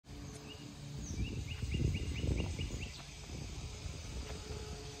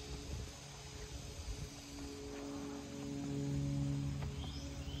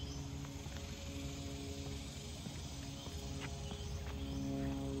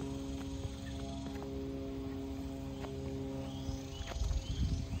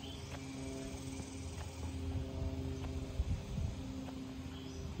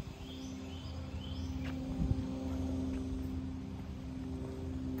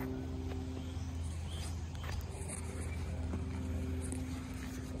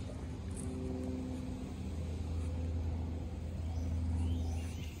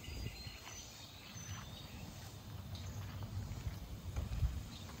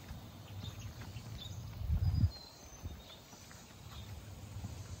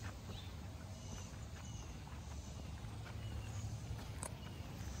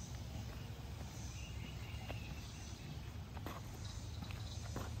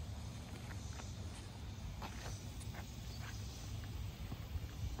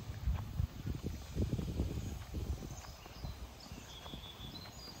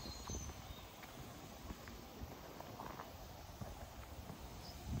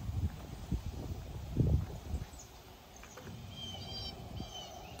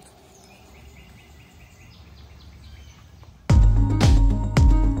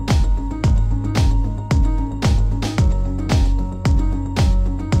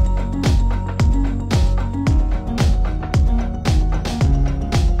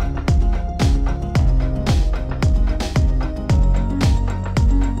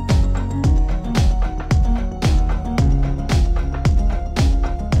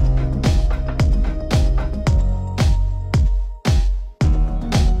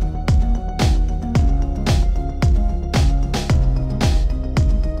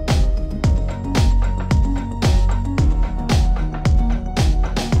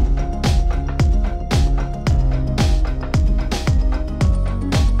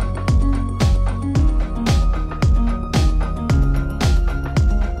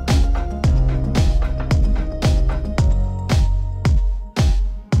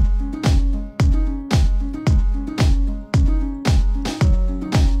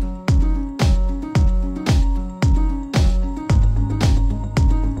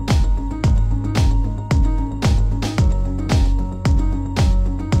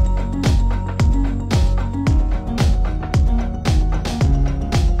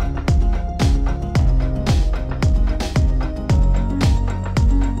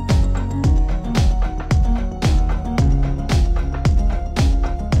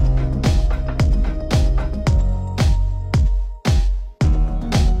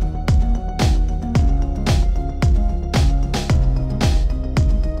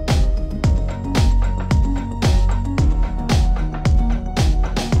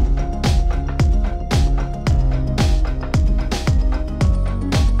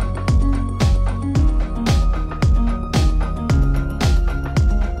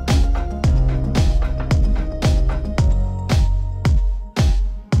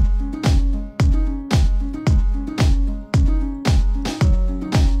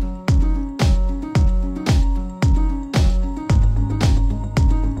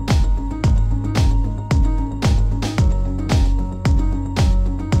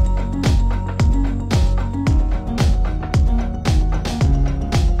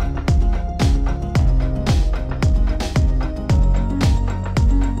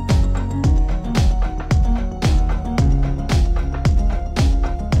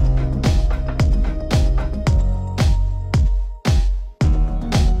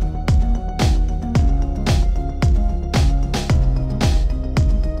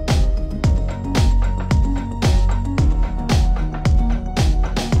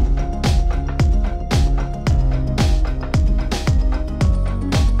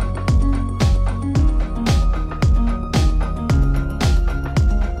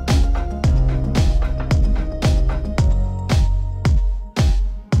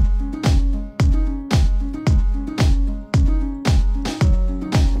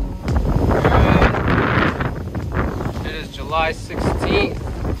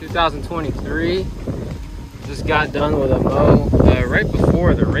2023. Just got done with a mow right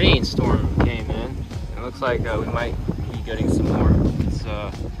before the rainstorm came in. It looks like we might be getting some more. It's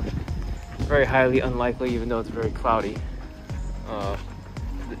very highly unlikely, even though it's very cloudy.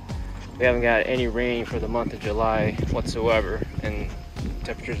 We haven't got any rain for the month of July whatsoever, and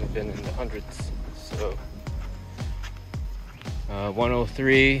temperatures have been in the hundreds. So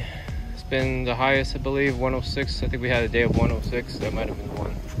 103 has been the highest, I believe. 106, I think we had a day of 106. That might have been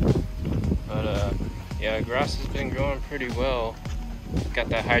one. But yeah, grass has been growing pretty well. Got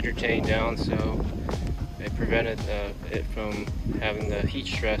that hydrotain down, so it prevented it from having the heat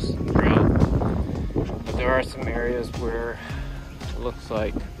stress and drought. But there are some areas where it looks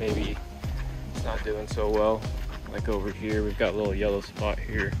like maybe it's not doing so well. Like over here, we've got a little yellow spot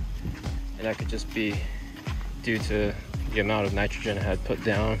here, and that could just be due to the amount of nitrogen I had put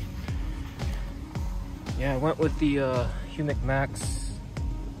down. Yeah, I went with the Humic Max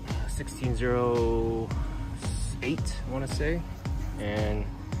 1608, I want to say, and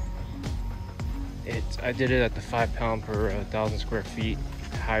I did it at the 5 pound per 1,000 square feet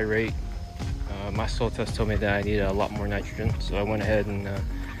high rate. My soil test told me that I needed a lot more nitrogen, so I went ahead and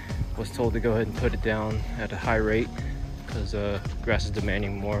was told to go ahead and put it down at a high rate because grass is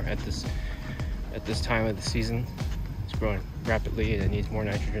demanding more at this time of the season. It's growing rapidly and it needs more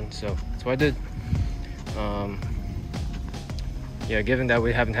nitrogen, so that's what I did. Yeah, given that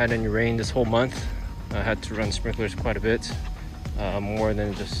we haven't had any rain this whole month, I had to run sprinklers quite a bit, more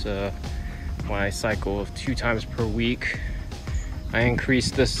than just my cycle of 2 times per week. I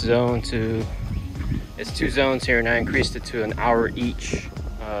increased this zone to, it's 2 zones here, and I increased it to an hour each.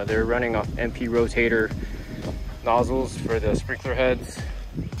 They're running off MP rotator nozzles for the sprinkler heads.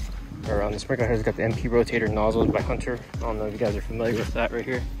 Or on the sprinkler heads, got the MP rotator nozzles by Hunter. I don't know if you guys are familiar with that right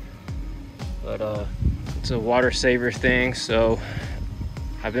here. But it's a water saver thing, so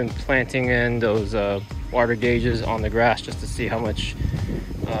I've been planting in those water gauges on the grass just to see how many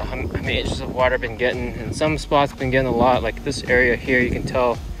inches of water I've been getting. In some spots, I've been getting a lot. Like this area here, you can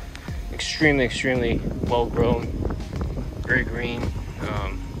tell extremely well grown, very green.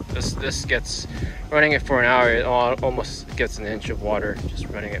 This gets, running it for an hour, it almost gets an inch of water just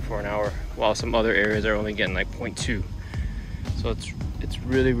running it for an hour, while some other areas are only getting like 0.2. So it's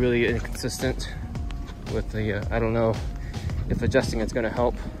really inconsistent with the I don't know if adjusting it's going to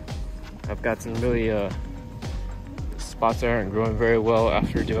help. I've got some really spots that aren't growing very well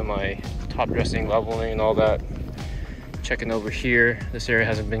after doing my top dressing, leveling and all that. Checking over here, this area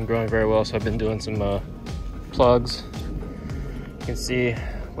hasn't been growing very well, so I've been doing some plugs. You can see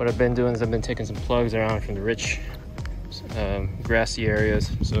what I've been doing is I've been taking some plugs around from the rich grassy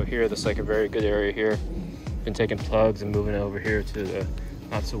areas. So here, this is like a very good area here. Been taking plugs and moving it over here to the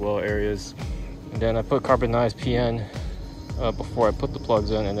not so well areas. And then I put carbonized PN before I put the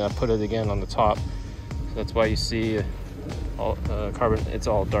plugs in, and then I put it again on the top. So that's why you see all carbon, it's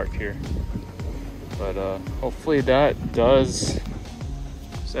all dark here. But hopefully that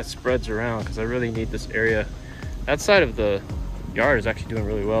spreads around, because I really need this area. That side of the yard is actually doing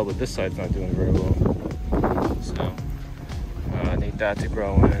really well, but this side's not doing very well. So I need that to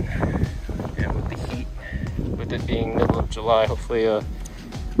grow in. And with the heat, with it being middle of July, hopefully the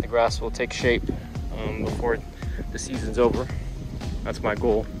grass will take shape before the season's over. That's my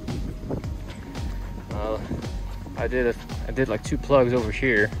goal. I did like 2 plugs over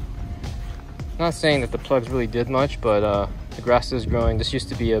here. Not saying that the plugs really did much, but the grass is growing. This used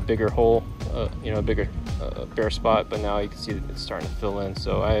to be a bigger hole, you know, a bigger bare spot, but now you can see that it's starting to fill in.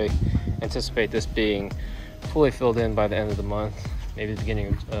 So I anticipate this being fully filled in by the end of the month, maybe the beginning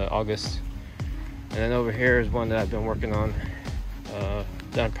of August. And then over here is one that I've been working on.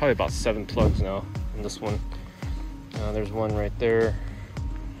 Done probably about 7 plugs now in this one. There's one right there.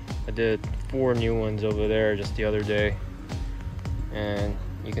 I did 4 new ones over there just the other day, and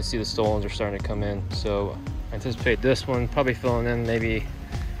you can see the stolons are starting to come in. So I anticipate this one probably filling in maybe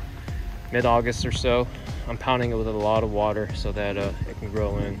mid-August or so. I'm pounding it with a lot of water so that it can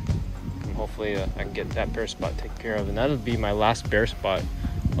grow in, and hopefully I can get that bare spot taken care of, and that'll be my last bare spot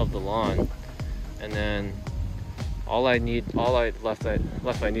of the lawn. And then all I need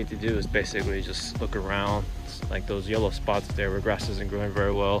to do is basically just look around, like those yellow spots there where grass isn't growing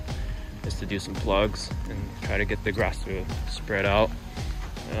very well, is to do some plugs and try to get the grass to spread out.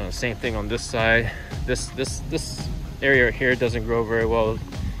 Same thing on this side. This area here doesn't grow very well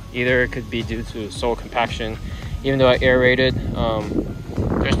either. It could be due to soil compaction. Even though I aerated,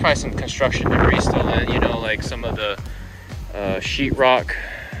 there's probably some construction debris still in, you know, like some of the sheetrock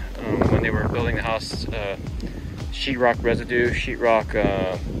when they were building the house, sheetrock residue, sheetrock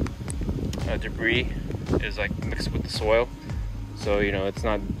debris is like mixed with the soil. So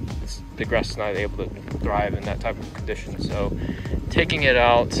the grass is not able to thrive in that type of condition. So taking it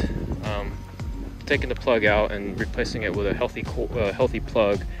out, taking the plug out and replacing it with a healthy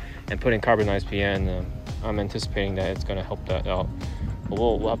plug and putting carbonized PN, I'm anticipating that it's going to help that out. But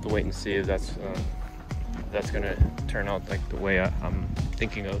we'll have to wait and see if that's going to turn out like the way I'm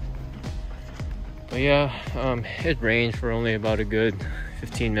thinking of. But yeah, it rained for only about a good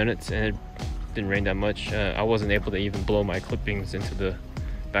 15 minutes, and it didn't rain that much. I wasn't able to even blow my clippings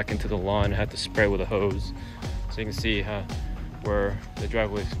back into the lawn. I had to spray with a hose. So you can see where the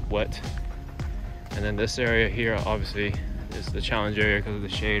driveway is wet. And then this area here obviously is the challenge area because of the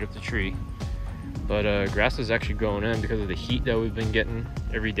shade of the tree. But grass is actually growing in because of the heat that we've been getting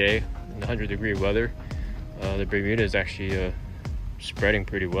every day in the 100-degree weather. The Bermuda is actually spreading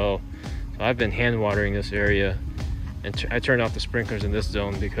pretty well. So I've been hand watering this area, and I turned off the sprinklers in this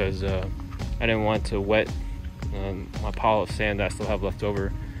zone because I didn't want to wet my pile of sand that I still have left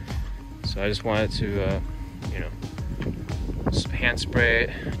over. So I just wanted to, hand spray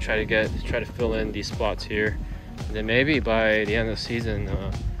it, try to fill in these spots here, and then maybe by the end of the season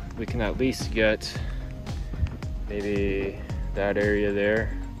we can at least get maybe that area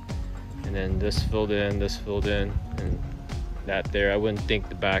there, and then this filled in, and that there. I wouldn't think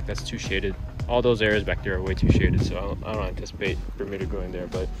the back, that's too shaded. All those areas back there are way too shaded, so I don't anticipate Bermuda growing there.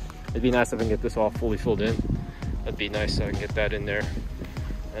 But it'd be nice if I can get this all fully filled in. That'd be nice so I can get that in there.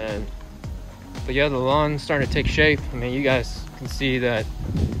 But yeah, the lawn's starting to take shape. I mean, you guys can see that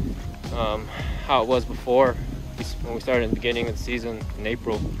how it was before when we started in the beginning of the season in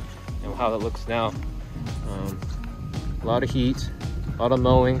April, and how it looks now. A lot of heat, a lot of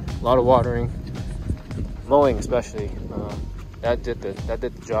mowing, a lot of watering. Mowing especially, that did the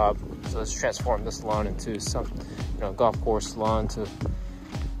job. So let's transform this lawn into some golf course lawn to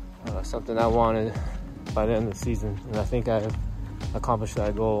something I wanted by the end of the season, and I think I've accomplished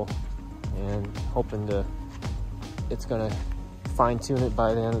that goal, and hoping it's gonna fine tune it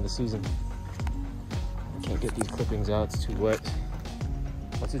by the end of the season. I can't get these clippings out, it's too wet.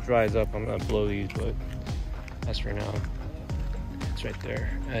 Once it dries up, I'm gonna blow these, but that's for now. It's right there.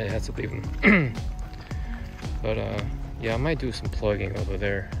 I had to leave them. But yeah, I might do some plugging over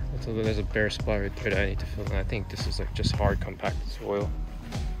there. So there's a bare spot right there that I need to fill in. I think this is like just hard compacted soil.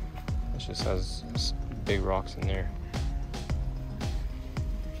 It just has big rocks in there.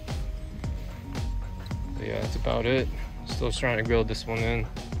 But yeah, that's about it. Still trying to grill this one in.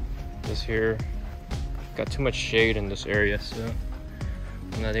 This here got too much shade in this area, so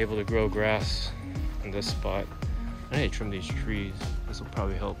I'm not able to grow grass in this spot. I need to trim these trees. This will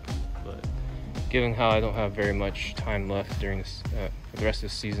probably help, but given how I don't have very much time left during this for the rest of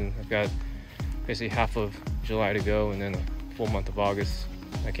the season, I've got basically half of July to go and then a full month of August.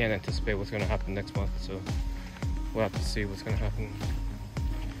 I can't anticipate what's going to happen next month, so we'll have to see what's going to happen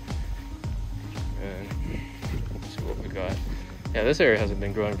and see what we got. Yeah, this area hasn't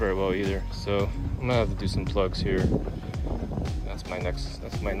been growing very well either, so I'm gonna have to do some plugs here. That's my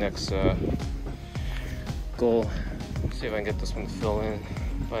next goal. See if I can get this one to fill in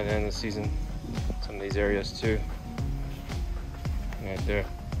by the end of the season. Some of these areas too. Right there.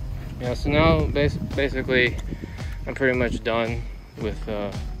 Yeah, so now basically I'm pretty much done with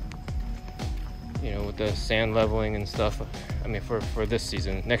with the sand leveling and stuff. I mean, for this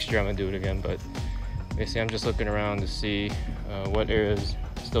season. Next year I'm gonna do it again, but basically I'm just looking around to see what areas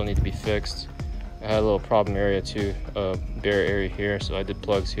still need to be fixed. I had a little problem area too, bare area here, so I did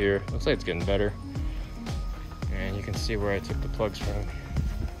plugs here. Looks like it's getting better, and you can see where I took the plugs from.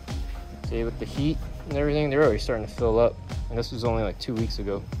 See, with the heat and everything, they're already starting to fill up, and this was only like 2 weeks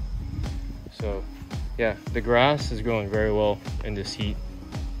ago. So yeah, the grass is growing very well in this heat,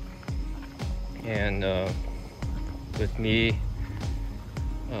 and with me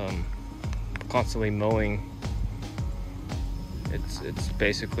constantly mowing, it's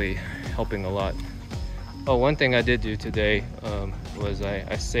basically helping a lot. Oh, one thing I did do today was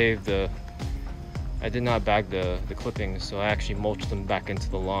I saved I did not bag the clippings, so I actually mulched them back into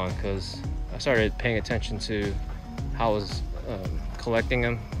the lawn, because I started paying attention to how I was collecting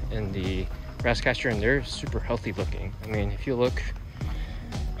them in the grass catcher, and they're super healthy looking. I mean, if you look,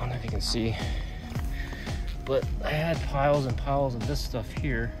 I don't know if you can see, but I had piles and piles of this stuff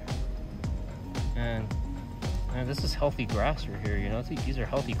here, and this is healthy grass right here, these are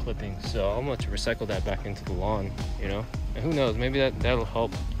healthy clippings, so I'm going to recycle that back into the lawn, and who knows, maybe that'll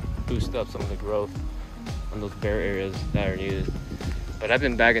help boost up some of the growth on those bare areas that are needed. But I've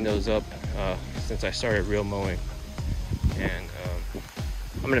been bagging those up since I started real mowing, and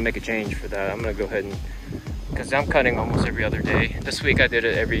I'm gonna make a change for that. I'm gonna go ahead and, because I'm cutting almost every other day. This week I did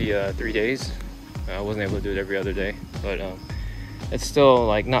it every 3 days. I wasn't able to do it every other day, but it's still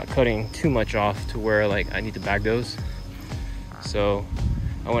like not cutting too much off to where like I need to bag those. So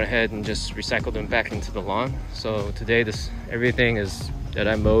I went ahead and just recycled them back into the lawn. So today everything that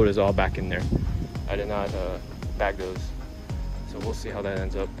I mowed is all back in there. I did not bag those. So we'll see how that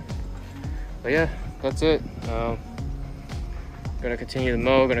ends up. But yeah, that's it. Gonna continue to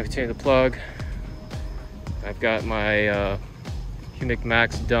mow, gonna continue to plug. I've got my Humic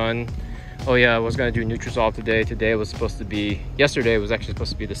Max done. Oh yeah, I was gonna do Nutrizol today. Yesterday was actually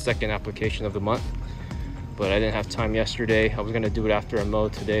supposed to be the second application of the month, but I didn't have time yesterday. I was gonna do it after I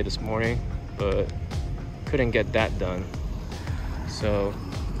mowed today this morning, but couldn't get that done. So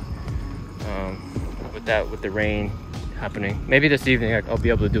with the rain happening, maybe this evening I'll be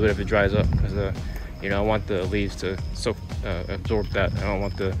able to do it if it dries up, because you know, I want the leaves to absorb that. I don't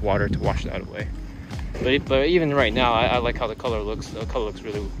want the water to wash that away. But even right now, I like how the color looks. The color looks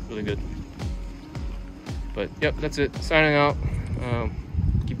really, really good. But yep, that's it. Signing out.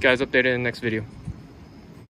 Keep you guys updated in the next video.